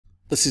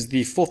This is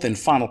the fourth and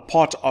final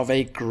part of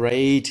a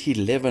grade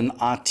 11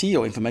 RT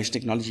or Information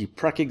Technology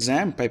Prac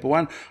exam, paper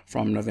 1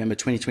 from November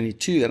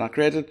 2022 that I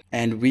created.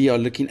 And we are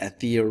looking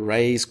at the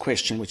arrays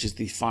question, which is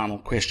the final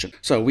question.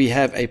 So we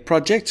have a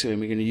project and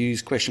we're going to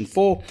use question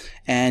 4,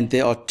 and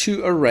there are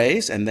two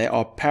arrays and they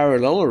are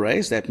parallel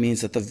arrays. That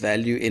means that the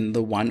value in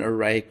the one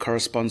array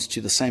corresponds to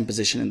the same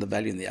position in the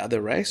value in the other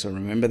array. So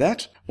remember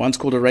that. One's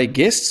called array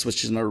guests,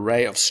 which is an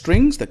array of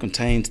strings that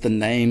contains the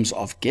names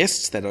of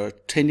guests that are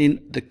attending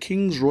the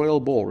King's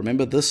Royal Ball.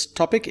 Remember, this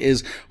topic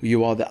is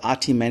you are the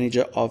RT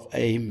manager of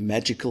a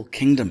magical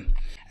kingdom.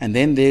 And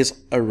then there's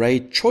array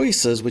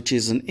choices, which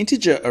is an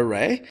integer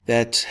array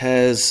that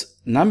has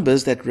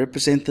numbers that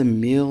represent the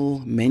meal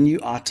menu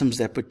items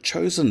that were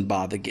chosen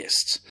by the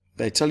guests.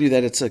 They tell you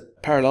that it's a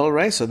parallel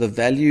array, so the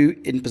value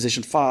in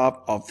position 5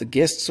 of the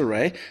guests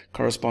array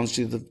corresponds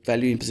to the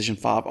value in position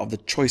 5 of the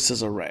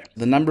choices array.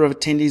 The number of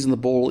attendees in the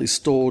ball is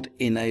stored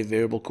in a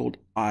variable called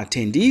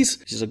attendees,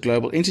 which is a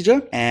global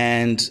integer,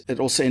 and it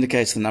also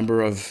indicates the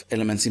number of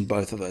elements in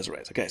both of those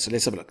arrays. Okay, so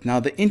let's have a look.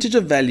 Now, the integer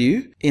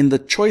value in the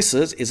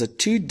choices is a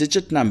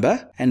 2-digit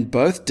number, and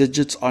both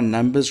digits are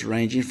numbers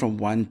ranging from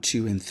 1,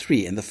 2, and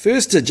 3. And the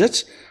first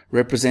digit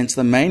represents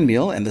the main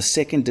meal and the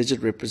second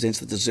digit represents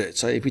the dessert.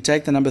 So if we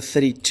take the number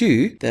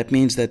 32, that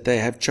means that they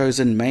have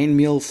chosen main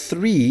meal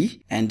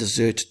 3 and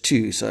dessert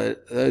 2. So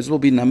those will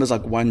be numbers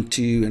like 1,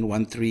 2 and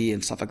 1, 3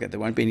 and stuff like that. There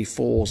won't be any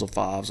 4s or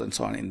 5s and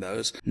so on in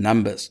those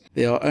numbers.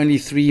 There are only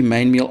 3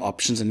 main meal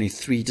options and only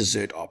 3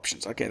 dessert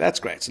options. Okay, that's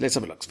great. So let's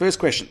have a look. First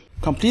question.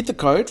 Complete the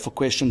code for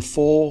question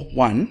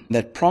 4.1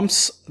 that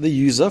prompts the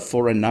user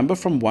for a number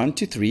from 1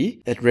 to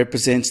 3 that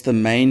represents the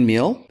main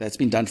meal that's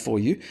been done for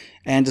you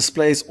and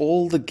displays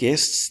all the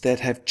guests that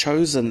have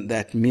chosen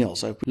that meal.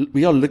 So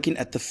we are looking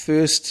at the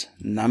first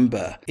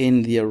number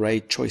in the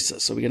array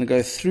choices. So we're going to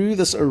go through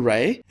this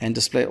array and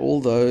display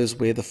all those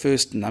where the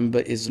first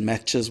number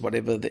matches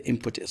whatever the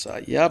input is.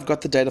 So yeah, I've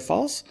got the data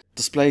files.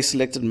 Display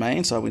selected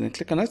main, so I'm going to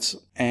click on it,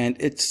 and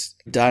it's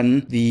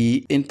done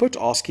the input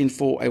asking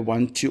for a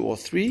 1, 2, or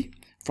 3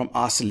 from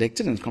R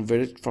selected and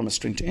converted from a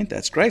string to int.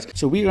 That's great.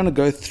 So we're going to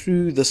go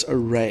through this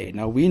array.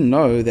 Now we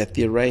know that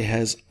the array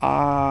has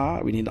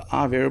R, we need an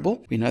R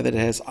variable. We know that it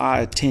has R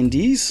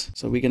attendees.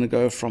 So we're going to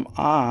go from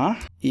R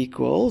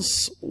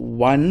equals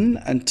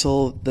 1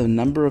 until the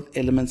number of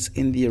elements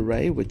in the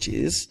array, which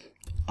is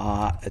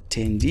R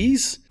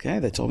attendees. Okay,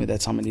 they told me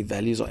that's how many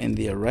values are in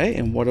the array.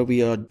 And what are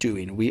we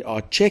doing? We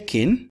are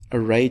checking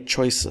array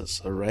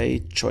choices. Array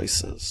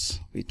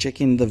choices. We're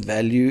checking the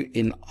value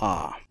in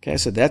R. Okay,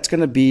 so that's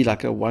going to be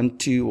like a 1,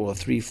 2, or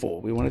 3,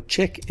 4. We want to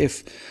check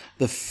if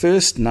the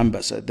first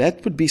number, so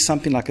that would be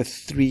something like a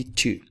 3,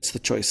 2. It's the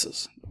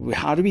choices.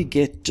 How do we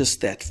get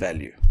just that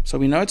value? So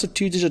we know it's a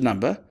 2-digit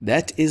number.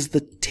 That is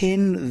the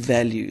 10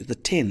 value, the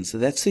 10. So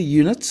that's the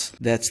units,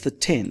 that's the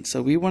 10.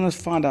 So we want to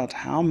find out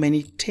how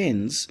many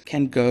 10s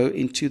can go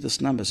into this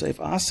number. So if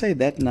I say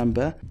that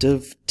number,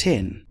 div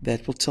 10,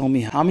 that will tell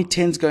me how many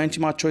 10s go into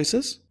my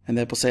choices. And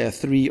that will say a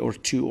 3 or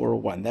 2 or a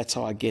 1. That's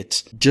how I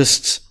get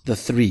just the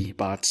 3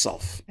 by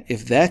itself.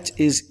 If that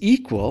is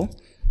equal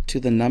to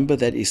the number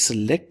that is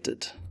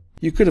selected,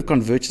 you could have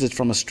converted it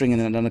from a string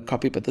and then done a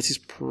copy, but this is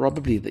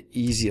probably the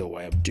easier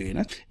way of doing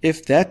it.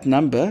 If that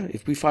number,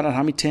 if we find out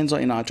how many 10s are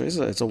in our choices,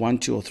 it's a 1,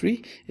 2, or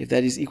 3, if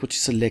that is equal to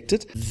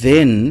selected,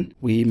 then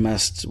we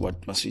must,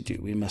 what must we do?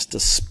 We must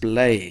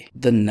display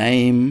the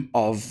name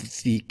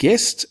of the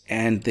guest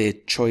and their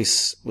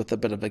choice with a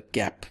bit of a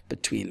gap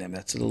between them.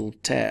 That's a little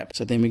tab.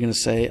 So then we're going to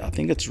say, I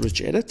think it's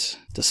rich edit,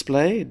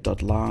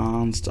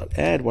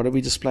 display.lines.add. What are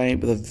we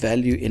displaying? With a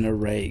value in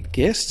array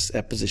guests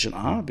at position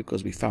R,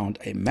 because we found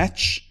a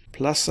match,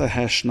 plus a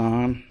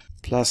 #9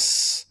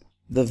 plus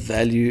the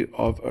value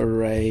of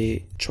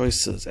array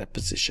choices at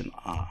position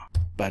R.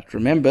 But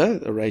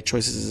remember, array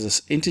choices is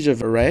this integer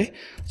array,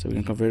 so we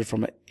can convert it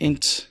from an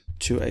int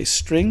to a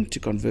string to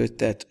convert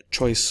that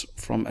choice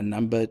from a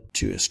number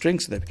to a string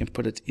so that we can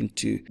put it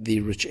into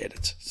the rich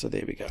edit. So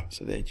there we go.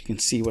 So there you can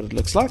see what it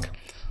looks like.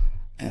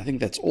 And I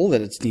think that's all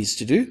that it needs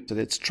to do. So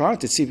let's try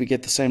it. Let's see if we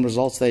get the same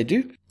results they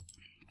do.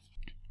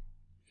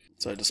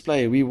 So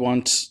display, we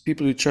want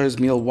people who chose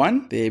meal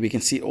 1. There we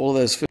can see all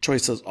those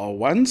choices are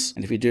 1s.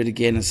 And if we do it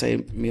again and say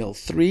meal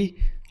 3,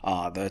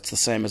 that's the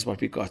same as what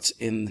we got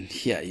in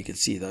here. You can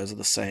see those are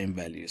the same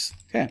values.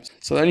 Okay,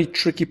 so the only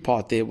tricky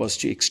part there was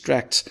to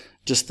extract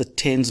just the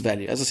 10s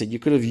value. As I said, you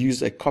could have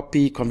used a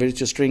copy, converted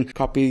to a string,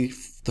 copy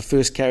the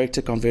first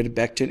character, converted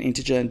back to an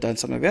integer and done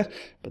something like that.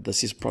 But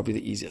this is probably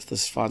the easiest.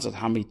 This finds out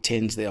how many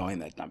 10s there are in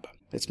that number.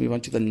 Let's move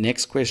on to the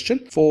next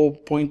question.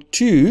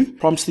 4.2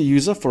 prompts the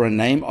user for a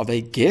name of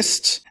a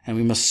guest, and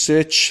we must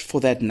search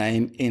for that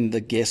name in the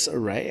guest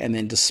array and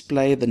then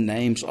display the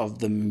names of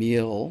the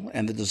meal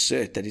and the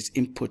dessert that is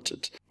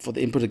inputted. For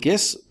the input of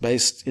guest,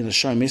 based in a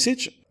show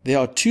message, there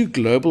are two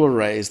global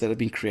arrays that have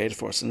been created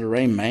for us, an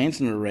array mains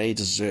and an array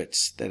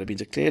desserts that have been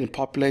declared and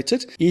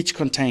populated. Each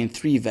contain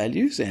 3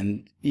 values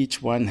and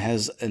each one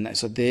has an,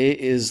 so there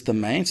is the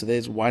main. So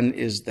there's one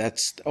is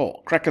that's,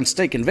 oh, Kraken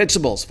steak and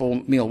vegetables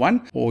for meal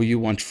 1, or you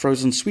want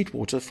frozen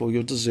sweetwater for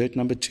your dessert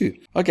number 2.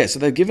 Okay, so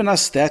they've given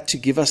us that to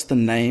give us the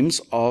names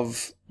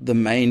of the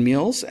main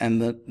meals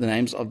and the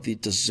names of the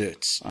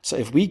desserts. So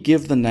if we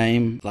give the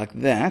name like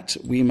that,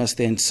 we must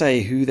then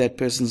say who that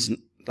person's,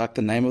 like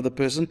the name of the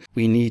person.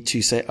 We need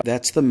to say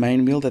that's the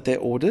main meal that they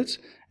ordered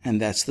and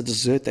that's the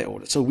dessert they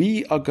ordered. So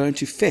we are going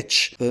to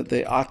fetch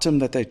the item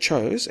that they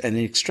chose and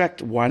then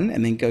extract 1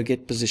 and then go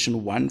get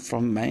position 1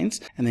 from mains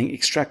and then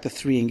extract the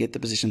 3 and get the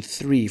position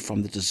 3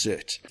 from the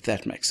dessert, if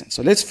that makes sense.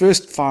 So let's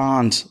first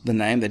find the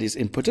name that is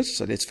inputted.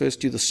 So let's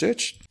first do the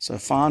search. So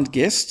find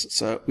guest.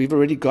 So we've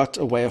already got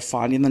a way of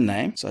finding the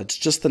name. So it's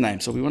just the name.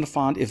 So we want to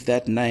find if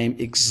that name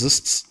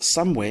exists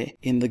somewhere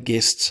in the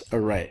guest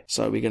array.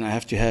 So we're going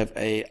to have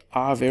a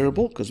R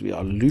variable because we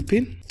are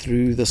looping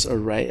through this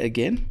array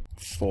again.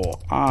 For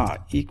R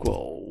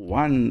equal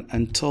 1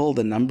 until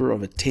the number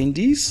of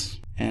attendees.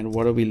 And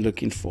what are we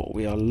looking for?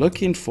 We are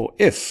looking for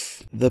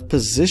if the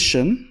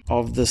position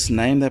of this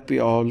name that we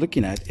are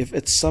looking at, if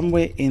it's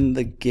somewhere in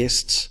the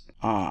guest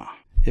R.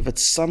 If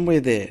it's somewhere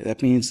there,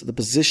 that means the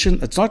position,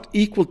 it's not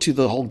equal to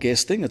the whole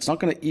guest thing. It's not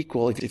going to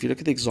equal, if you look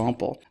at the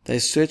example, they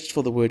searched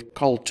for the word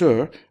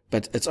culture,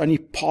 but it's only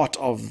part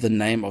of the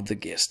name of the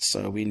guest.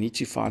 So we need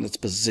to find its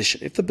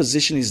position. If the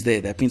position is there,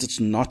 that means it's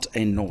not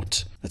a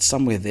naught. It's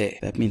somewhere there.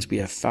 That means we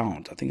have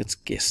found, I think it's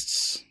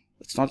guests.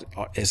 It's not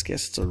S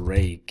guests, it's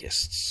array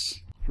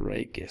guests.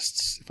 Array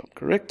guests, if I'm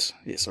correct.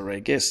 Yes,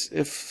 array guests.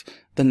 If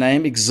the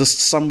name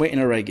exists somewhere in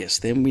array guests,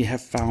 then we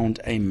have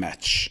found a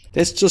match.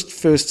 Let's just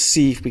first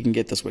see if we can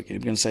get this working.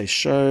 We're going to say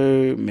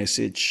show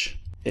message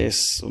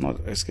S, or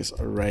not S guest,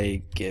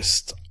 array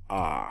guest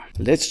R.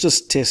 Let's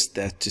just test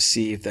that to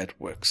see if that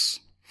works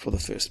for the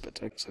first bit.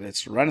 Okay, so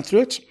let's run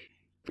through it.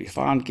 We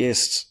found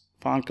guests,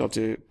 found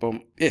culture,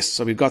 boom. Yes,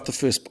 so we got the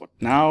first part.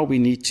 Now we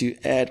need to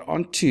add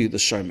onto the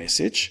show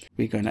message.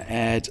 We're going to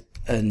add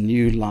a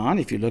new line.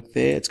 If you look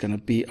there, it's going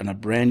to be on a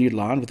brand new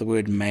line with the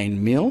word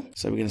main meal.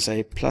 So we're going to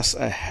say plus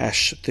a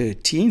hash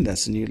 13,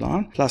 that's a new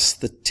line, plus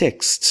the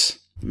text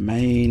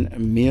main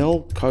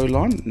meal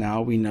colon.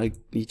 Now we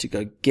need to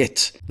go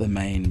get the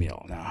main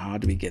meal. Now how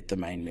do we get the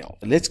main meal?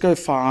 Let's go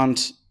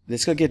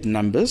get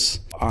numbers,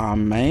 our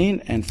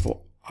main and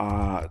for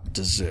our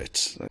dessert.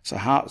 So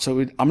I'm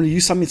going to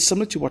use something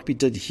similar to what we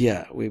did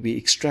here where we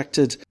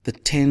extracted the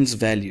tens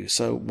value.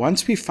 So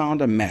once we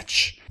found a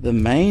match, the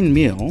main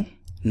meal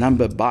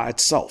number by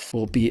itself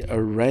will be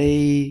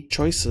array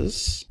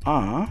choices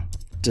r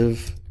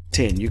div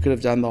 10. You could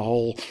have done the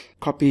whole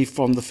copy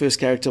from the first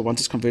character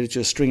once it's converted to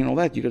a string and all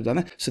that. You could have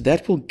done that. So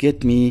that will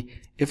get me,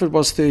 if it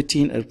was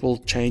 13, it will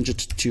change it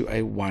to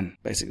a 1.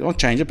 Basically, it won't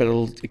change it, but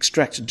it'll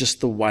extract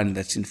just the 1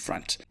 that's in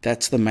front.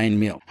 That's the main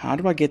meal. How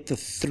do I get the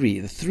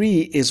 3? The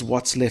 3 is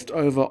what's left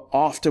over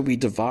after we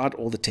divide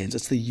all the tens.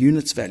 It's the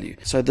units value.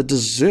 So the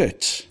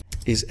dessert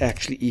is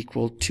actually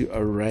equal to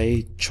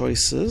array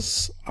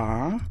choices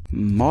r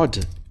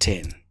mod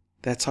 10.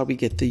 That's how we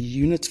get the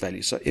units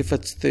value. So if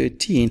it's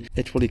 13,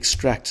 it will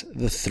extract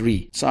the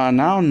 3. So I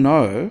now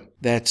know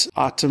that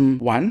item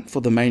 1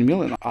 for the main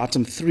meal and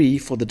item 3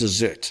 for the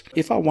dessert.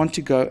 If I want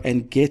to go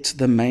and get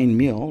the main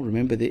meal,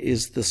 remember there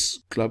is this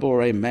global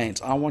array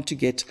mains. I want to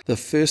get the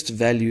first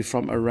value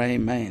from array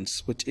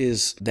mains, which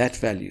is that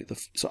value.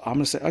 So I'm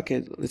going to say,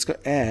 okay, let's go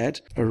add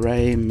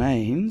array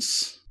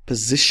mains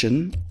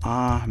position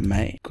r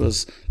main,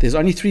 because there's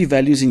only 3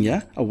 values in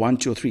here, a 1,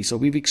 2, or 3. So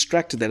we've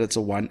extracted that it's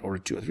a 1 or a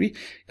 2 or 3.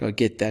 Go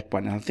get that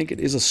one. And I think it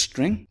is a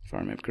string, if I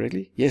remember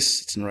correctly.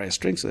 Yes, it's an array of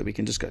strings, so that we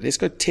can just go. Let's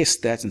go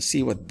test that and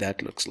see what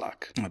that looks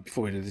like.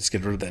 Before we do, let's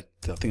get rid of that.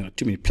 I think there are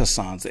too many plus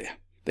signs there.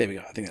 There we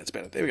go. I think that's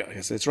better. There we go.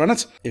 Okay, so let's run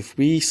it. If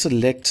we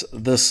select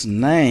this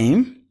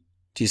name,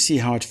 do you see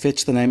how it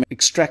fetched the name,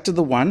 extracted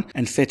the 1,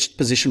 and fetched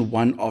position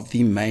 1 of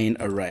the main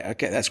array?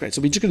 Okay, that's great.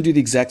 So we're just going to do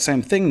the exact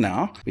same thing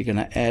now. We're going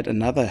to add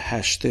another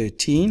hash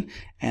 13,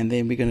 and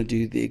then we're going to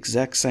do the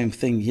exact same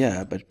thing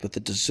here, but with the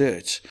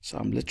dessert. So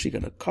I'm literally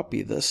going to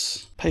copy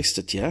this, paste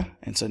it here,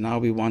 and so now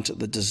we want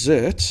the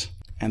dessert,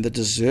 and the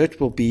dessert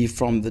will be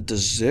from the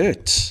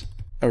dessert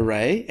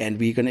array, and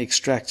we're going to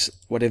extract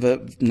whatever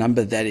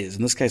number that is.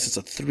 In this case, it's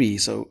a 3,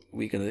 so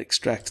we're going to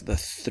extract the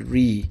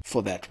 3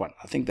 for that one.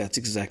 I think that's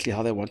exactly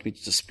how they want me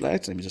to display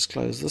it. Let me just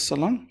close this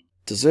along.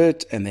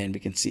 Dessert, and then we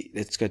can see.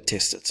 Let's go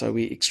test it. So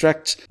we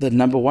extract the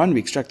number 1, we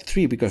extract the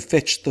 3, we go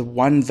fetch the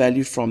 1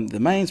 value from the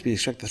mains, we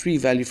extract the 3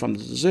 value from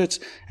the desserts,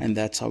 and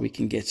that's how we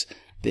can get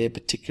their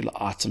particular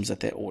items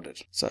that they ordered.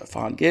 So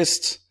find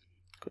guest,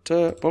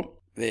 boom.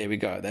 There we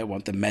go. They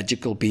want the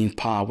magical bean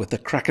pie with the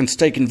Kraken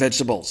steak and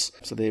vegetables.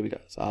 So there we go.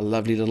 So our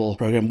lovely little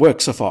program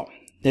works so far.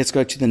 Let's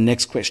go to the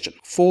next question.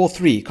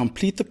 4.3.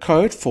 Complete the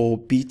code for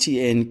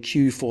BTN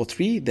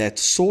Q43 that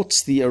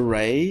sorts the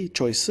array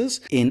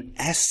choices in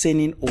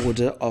ascending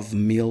order of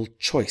meal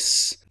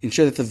choice.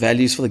 Ensure that the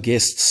values for the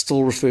guests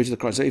still refer to the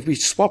code. So if we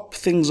swap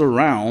things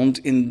around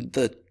in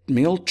the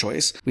meal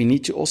choice, we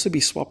need to also be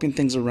swapping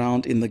things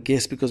around in the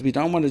guess, because we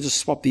don't want to just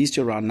swap these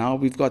two around. Now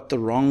we've got the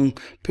wrong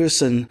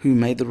person who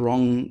made the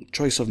wrong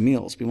choice of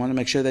meals. We want to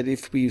make sure that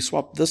if we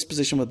swap this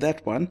position with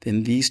that one,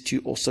 then these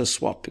two also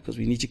swap, because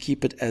we need to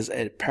keep it as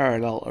a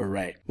parallel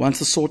array. Once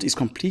the sort is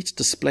complete,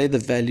 display the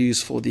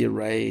values for the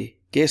array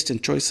guessed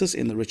and choices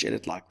in the rich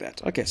edit like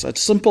that. Okay, so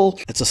it's simple.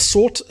 It's a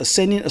sort,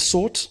 ascending a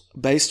sort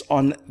based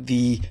on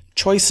the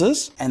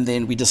choices, and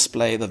then we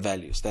display the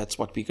values. That's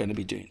what we're going to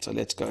be doing. So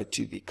let's go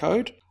to the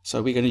code.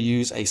 So we're going to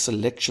use a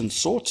selection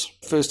sort.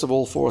 First of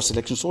all, for a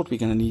selection sort, we're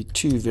going to need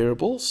two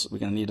variables. We're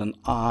going to need an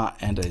R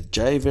and a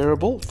J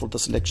variable for the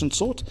selection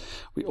sort.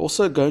 We're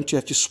also going to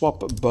have to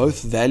swap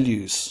both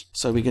values.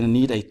 So we're going to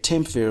need a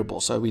temp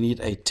variable. So we need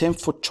a temp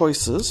for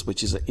choices,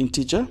 which is an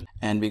integer,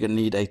 and we're going to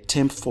need a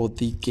temp for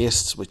the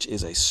guests, which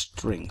is a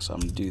string. So I'm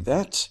going to do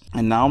that.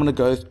 And now I'm going to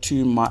go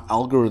to my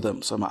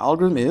algorithm. So my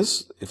algorithm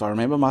is, if I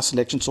remember my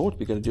selection sort,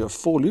 we're going to do a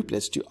for loop.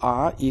 Let's do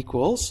R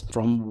equals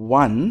from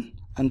 1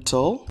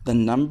 until the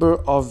number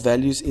of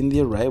values in the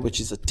array, which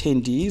is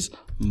attendees,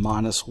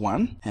 minus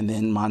 1. And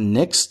then my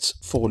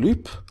next for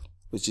loop,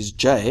 which is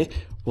J,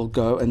 will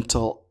go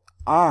until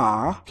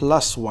R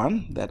plus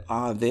 1, that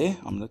R there.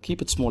 I'm going to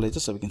keep it small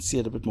letters so we can see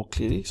it a bit more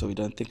clearly, so we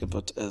don't think of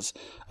it as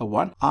a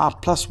 1. R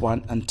plus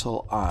 1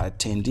 until R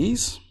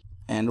attendees.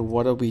 And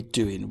what are we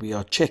doing? We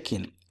are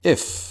checking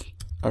if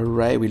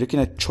array, we're looking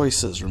at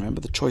choices. Remember,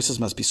 the choices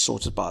must be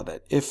sorted by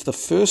that. If the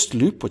first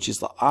loop, which is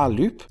the R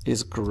loop,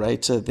 is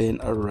greater than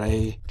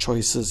array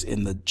choices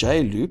in the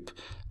J loop,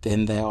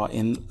 then they are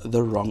in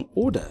the wrong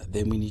order.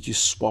 Then we need to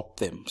swap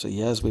them. So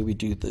here's where we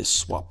do this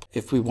swap.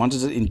 If we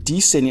wanted it in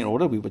descending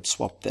order, we would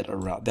swap that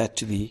around, that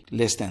to the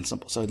less than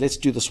symbol. So let's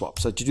do the swap.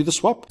 So to do the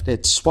swap,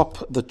 let's swap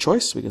the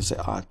choice. We can say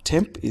our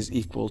temp is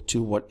equal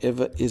to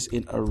whatever is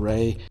in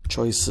array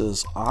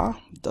choices R.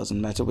 Doesn't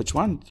matter which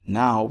one.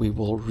 Now we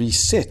will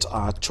reset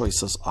our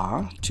choices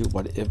R to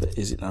whatever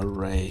is in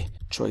array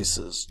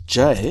choices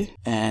J.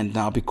 And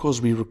now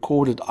because we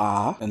recorded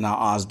R and now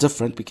R is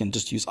different, we can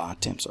just use R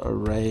temp. So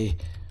array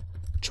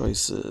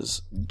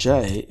choices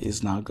J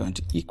is now going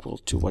to equal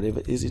to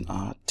whatever is in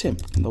R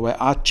temp. And the way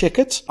I check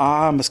it,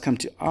 R must come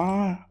to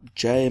R,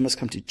 J must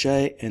come to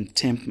J, and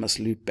temp must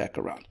loop back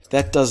around.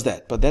 That does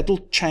that, but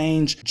that'll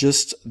change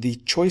just the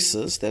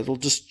choices. That'll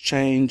just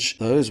change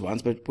those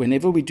ones. But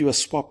whenever we do a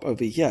swap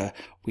over here,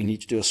 we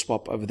need to do a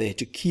swap over there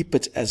to keep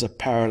it as a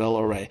parallel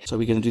array. So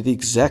we're going to do the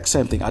exact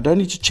same thing. I don't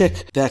need to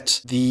check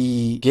that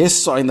the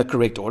guests are in the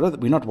correct order.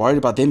 We're not worried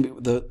about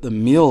them. The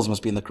meals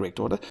must be in the correct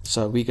order.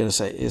 So we're going to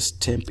say is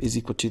temp is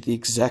equal to the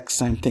exact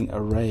same thing,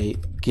 array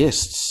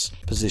guests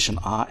position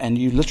R, and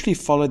you literally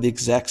follow the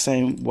exact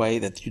same way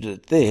that you did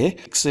it there,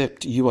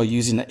 except you are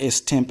using an S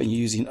temp and you're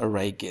using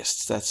array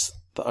guests. That's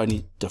the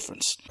only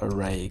difference.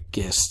 Array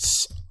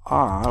guests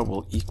R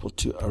will equal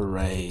to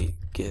array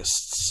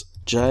guests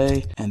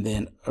J, and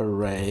then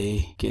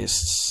array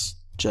guests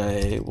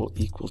J will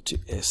equal to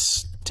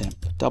S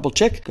temp. Double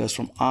check, goes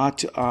from R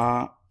to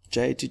R,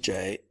 J to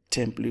J,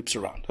 temp loops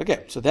around.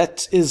 Okay, so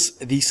that is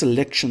the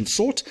selection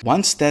sort.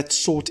 Once that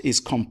sort is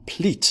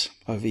complete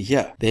over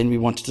here, then we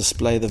want to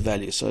display the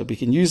value. So we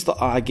can use the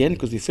R again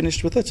because we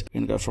finished with it. We're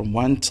going to go from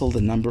 1 till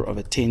the number of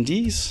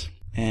attendees,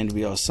 and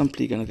we are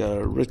simply going to go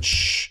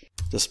rich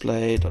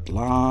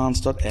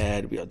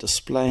display.lines.add. We are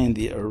displaying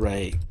the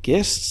array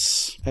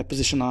guests at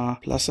position R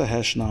plus a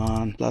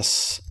 #9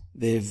 plus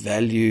their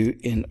value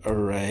in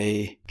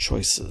array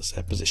choices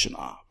at position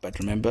R. But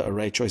remember,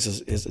 array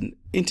choices is an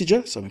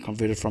integer, so we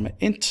convert it from an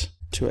int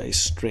to a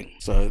string.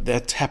 So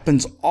that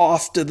happens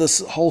after this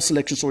whole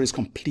selection sort is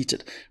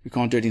completed. We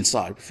can't do it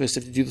inside. We first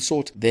have to do the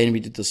sort, then we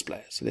do the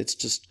display. So let's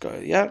just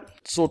go,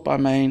 sort by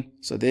main.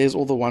 So there's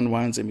all the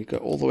 1s, and we go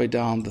all the way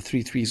down. The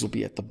 3s will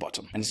be at the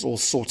bottom, and it's all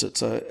sorted.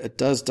 So it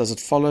does it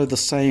follow the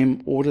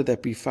same order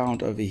that we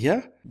found over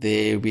here?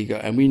 There we go.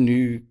 And we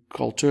knew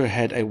Kultur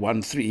had a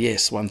 1-3.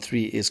 Yes,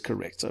 1-3 is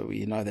correct. So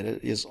we know that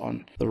it is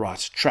on the right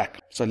track.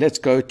 So let's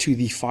go to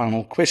the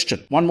final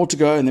question. One more to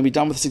go, and then we're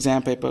done with this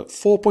exam paper.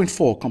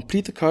 4.4,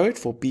 complete the code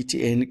for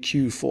BTN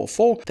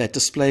Q44 that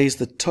displays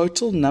the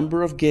total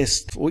number of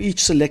guests for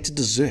each selected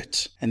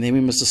dessert. And then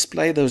we must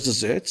display those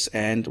desserts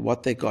and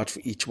what they got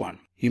for each one.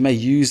 You may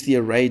use the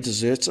array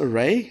desserts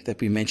array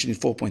that we mentioned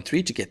in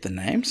 4.3 to get the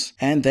names.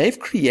 And they've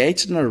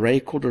created an array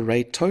called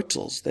array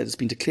totals that has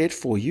been declared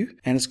for you.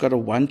 And it's got a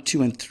 1,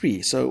 2, and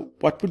 3. So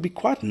what would be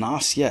quite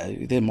nice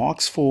here, they're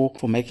marks for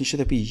making sure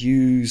that we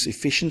use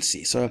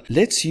efficiency. So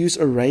let's use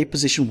array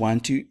position 1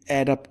 to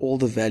add up all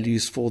the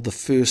values for the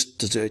first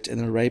dessert, and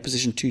array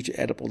position 2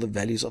 to add up all the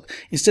values of.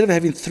 Instead of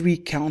having 3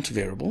 count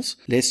variables,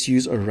 let's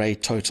use array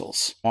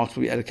totals. Marks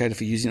will be allocated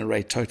for using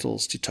array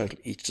totals to total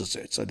each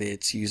dessert. So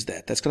let's use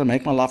that. That's going to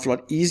make my life a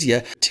lot easier,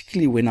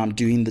 particularly when I'm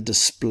doing the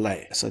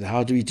display. So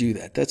how do we do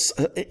that? That's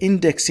an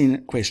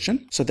indexing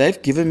question. So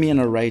they've given me an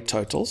array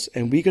totals,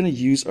 and we're going to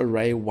use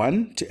array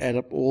 1 to add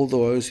up all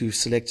those who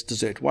select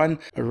dessert 1,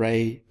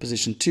 array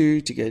position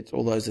 2 to get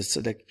all those that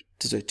select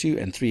dessert 2,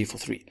 and 3 for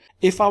 3.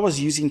 If I was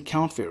using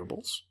count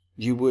variables,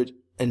 you would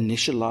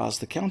initialize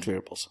the count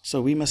variables.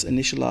 So we must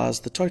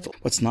initialize the total.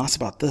 What's nice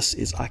about this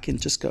is I can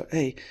just go,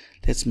 hey,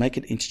 let's make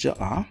it integer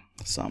r.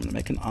 So I'm going to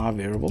make an r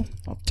variable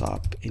of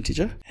type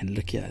integer. And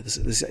look here, this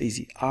is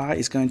easy. R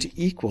is going to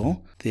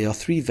equal, there are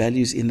 3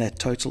 values in that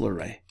total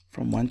array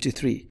from 1 to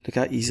 3. Look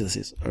how easy this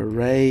is.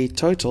 Array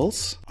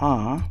totals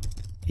r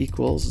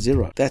equals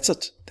 0. That's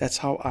it. That's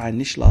how I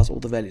initialize all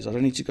the values. I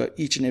don't need to go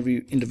each and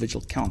every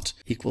individual count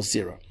equals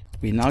 0.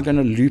 We're now going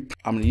to loop.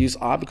 I'm going to use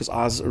r because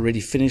r is already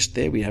finished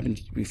there.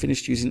 We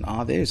finished using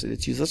r there, so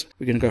let's use this.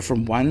 We're going to go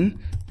from 1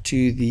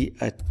 to the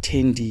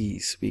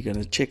attendees. We're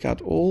going to check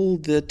out all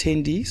the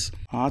attendees.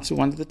 R to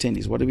 1 to the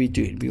attendees. What are we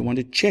doing? We want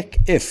to check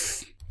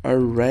if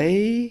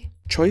array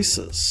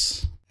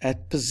choices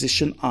at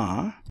position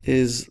r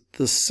is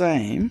the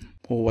same.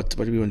 Or what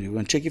do we want to do? We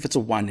want to check if it's a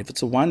 1. If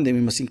it's a 1, then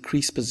we must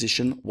increase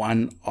position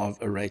 1 of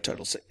array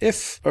total. So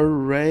if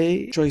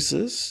array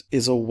choices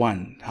is a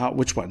 1,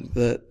 which one?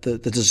 The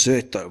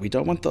dessert though. We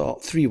don't want the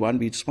 3-1,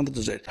 we just want the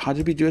dessert. How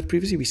did we do it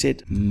previously? We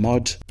said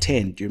mod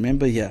 10. Do you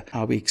remember here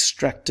how we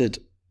extracted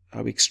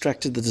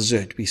the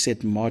dessert? We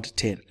said mod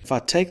 10. If I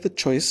take the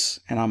choice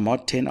and I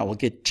mod 10, I will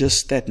get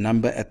just that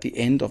number at the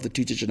end of the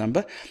 2-digit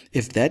number.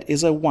 If that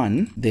is a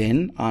 1,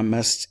 then I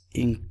must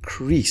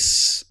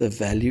increase the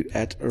value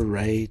at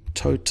array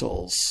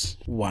totals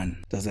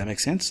 1. Does that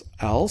make sense?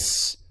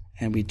 Else,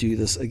 and we do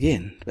this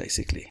again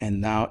basically. And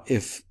now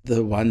if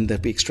the one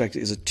that we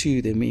extracted is a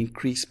 2, then we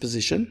increase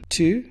position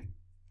 2.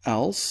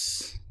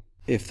 Else,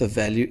 if the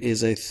value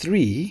is a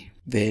 3,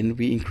 then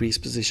we increase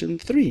position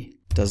 3.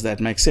 Does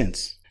that make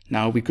sense?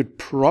 Now we could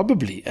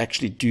probably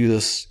actually do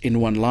this in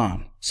one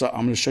line. So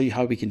I'm going to show you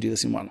how we can do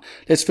this in one.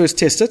 Let's first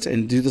test it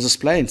and do the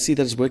display and see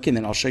that it's working.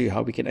 Then I'll show you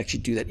how we can actually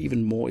do that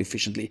even more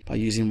efficiently by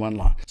using one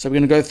line. So we're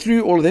going to go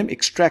through all of them,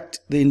 extract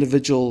the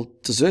individual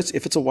desserts.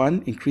 If it's a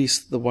 1,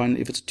 increase the 1.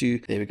 If it's a 2,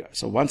 there we go.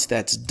 So once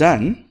that's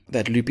done,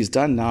 that loop is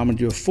done. Now I'm going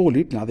to do a for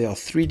loop. Now there are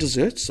 3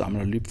 desserts. So I'm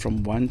going to loop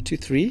from 1 to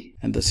 3.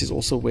 And this is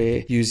also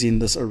where using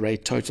this array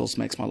totals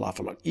makes my life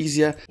a lot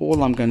easier.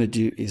 All I'm going to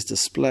do is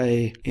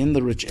display in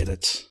the rich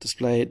edit,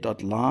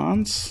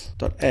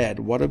 display.lines.add.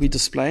 What are we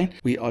displaying?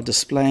 We are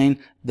displaying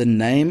the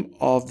name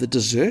of the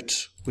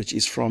dessert, which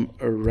is from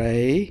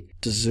array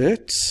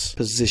desserts,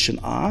 position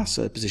r,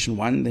 so position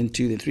 1, then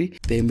 2, then 3.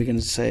 Then we're going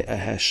to say a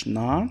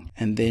 #9,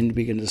 and then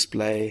we're going to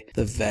display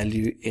the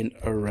value in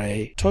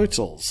array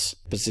totals,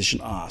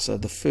 position r. So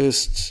the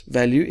first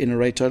value in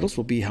array totals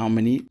will be how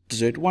many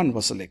dessert 1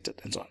 was selected,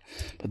 and so on.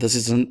 But this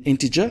is an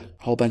integer,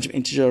 a whole bunch of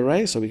integer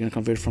array, so we're going to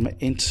convert from an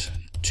int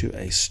to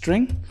a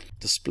string,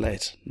 display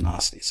it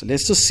nicely. So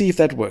let's just see if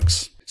that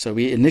works. So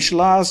we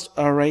initialized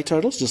our array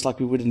totals just like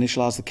we would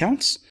initialize the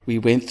counts. We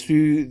went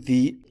through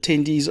the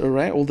attendees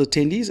array, all the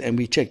attendees, and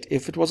we checked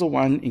if it was a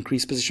 1,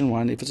 increase position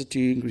 1. If it's a 2,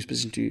 increase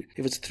position 2.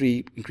 If it's a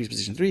 3, increase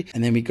position 3.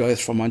 And then we go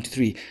from 1 to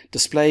 3.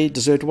 Display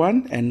dessert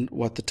 1 and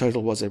what the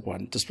total was at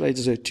 1. Display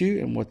dessert 2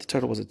 and what the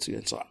total was at 2,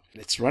 and so on.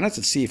 Let's run it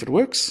and see if it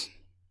works.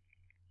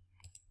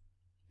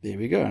 There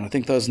we go. And I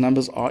think those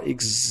numbers are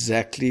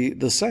exactly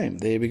the same.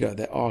 There we go.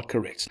 They are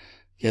correct.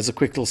 Here's a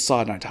quick little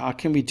side note. How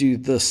can we do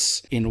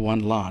this in one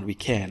line? We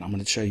can. I'm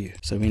going to show you.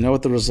 So we know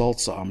what the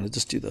results are. I'm going to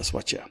just do this.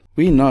 Watch here.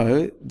 We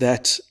know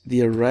that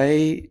the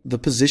array, the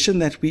position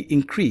that we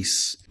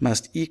increase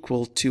must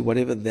equal to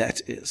whatever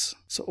that is.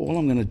 So all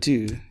I'm going to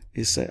do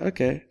is say,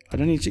 okay, I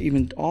don't need to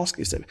even ask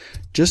is that.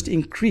 Just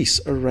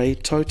increase array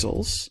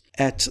totals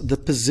at the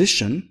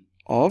position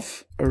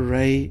of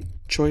array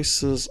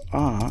choices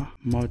are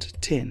mod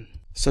 10.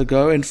 So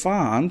go and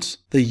find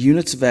the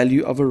units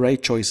value of array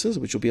choices,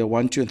 which will be a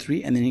 1, 2, and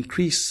 3, and then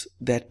increase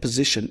that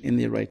position in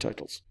the array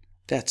totals.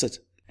 That's it.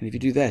 And if you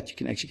do that, you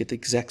can actually get the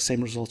exact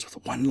same results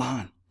with one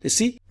line. Let's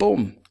see.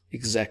 Boom.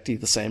 Exactly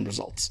the same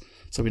results.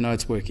 So we know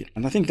it's working.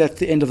 And I think that's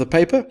the end of the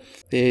paper.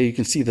 There you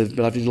can see the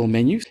lovely little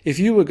menu. If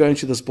you were going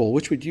to this ball,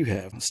 which would you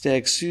have? A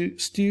stag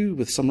stew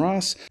with some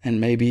rice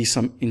and maybe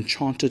some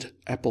enchanted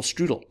apple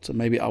strudel. So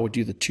maybe I would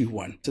do the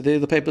 2-1. So there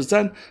the paper's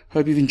done.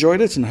 Hope you've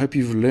enjoyed it and I hope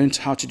you've learned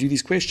how to do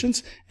these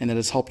questions and that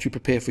it's helped you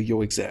prepare for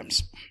your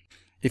exams.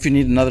 If you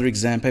need another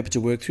exam paper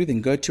to work through,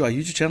 then go to our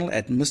YouTube channel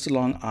at Mr.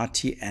 Long,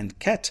 RT and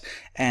Cat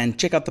and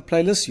check out the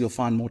playlist. You'll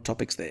find more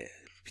topics there.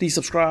 Please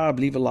subscribe,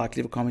 leave a like,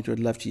 leave a comment. We'd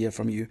love to hear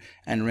from you.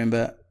 And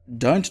remember,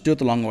 don't do it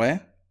the long way.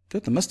 Do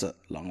it the Mr.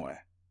 Long way.